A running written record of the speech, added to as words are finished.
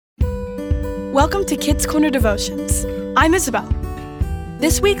Welcome to Kids Corner Devotions. I'm Isabel.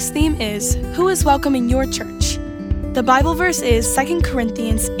 This week's theme is, Who is welcome in your church? The Bible verse is 2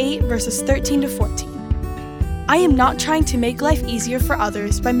 Corinthians 8, verses 13 to 14. I am not trying to make life easier for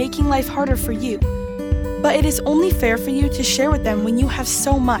others by making life harder for you, but it is only fair for you to share with them when you have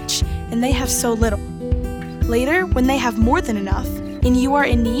so much and they have so little. Later, when they have more than enough and you are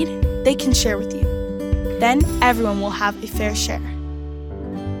in need, they can share with you. Then everyone will have a fair share.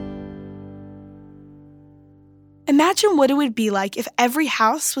 Imagine what it would be like if every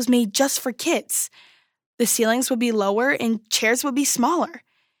house was made just for kids. The ceilings would be lower and chairs would be smaller.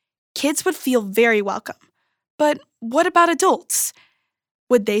 Kids would feel very welcome. But what about adults?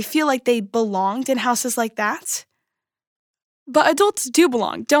 Would they feel like they belonged in houses like that? But adults do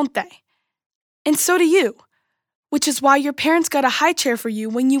belong, don't they? And so do you, which is why your parents got a high chair for you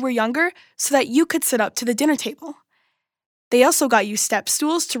when you were younger so that you could sit up to the dinner table. They also got you step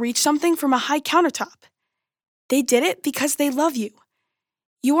stools to reach something from a high countertop. They did it because they love you.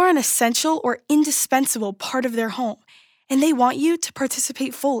 You are an essential or indispensable part of their home, and they want you to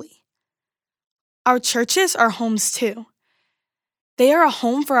participate fully. Our churches are homes too. They are a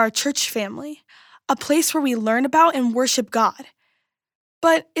home for our church family, a place where we learn about and worship God.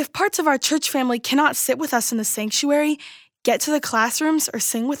 But if parts of our church family cannot sit with us in the sanctuary, get to the classrooms, or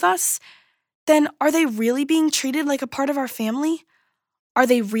sing with us, then are they really being treated like a part of our family? Are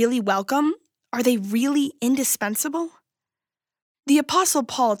they really welcome? Are they really indispensable? The Apostle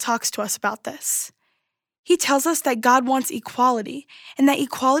Paul talks to us about this. He tells us that God wants equality, and that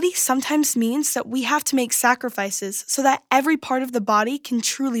equality sometimes means that we have to make sacrifices so that every part of the body can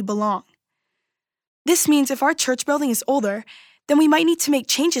truly belong. This means if our church building is older, then we might need to make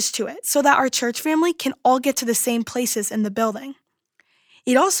changes to it so that our church family can all get to the same places in the building.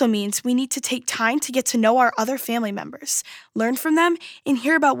 It also means we need to take time to get to know our other family members, learn from them, and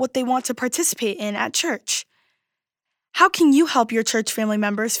hear about what they want to participate in at church. How can you help your church family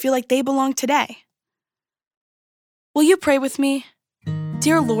members feel like they belong today? Will you pray with me?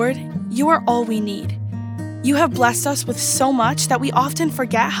 Dear Lord, you are all we need. You have blessed us with so much that we often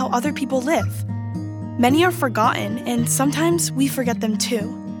forget how other people live. Many are forgotten, and sometimes we forget them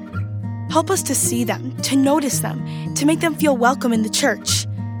too. Help us to see them, to notice them, to make them feel welcome in the church.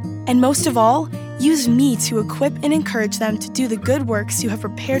 And most of all, use me to equip and encourage them to do the good works you have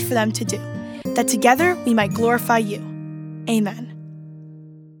prepared for them to do, that together we might glorify you. Amen.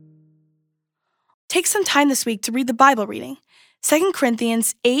 Take some time this week to read the Bible reading, 2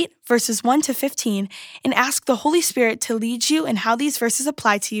 Corinthians 8, verses 1 to 15, and ask the Holy Spirit to lead you in how these verses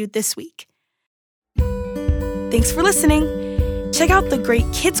apply to you this week. Thanks for listening. Check out the great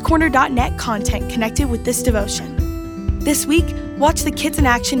kidscorner.net content connected with this devotion. This week, watch the Kids in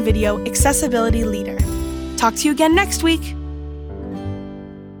Action video, Accessibility Leader. Talk to you again next week.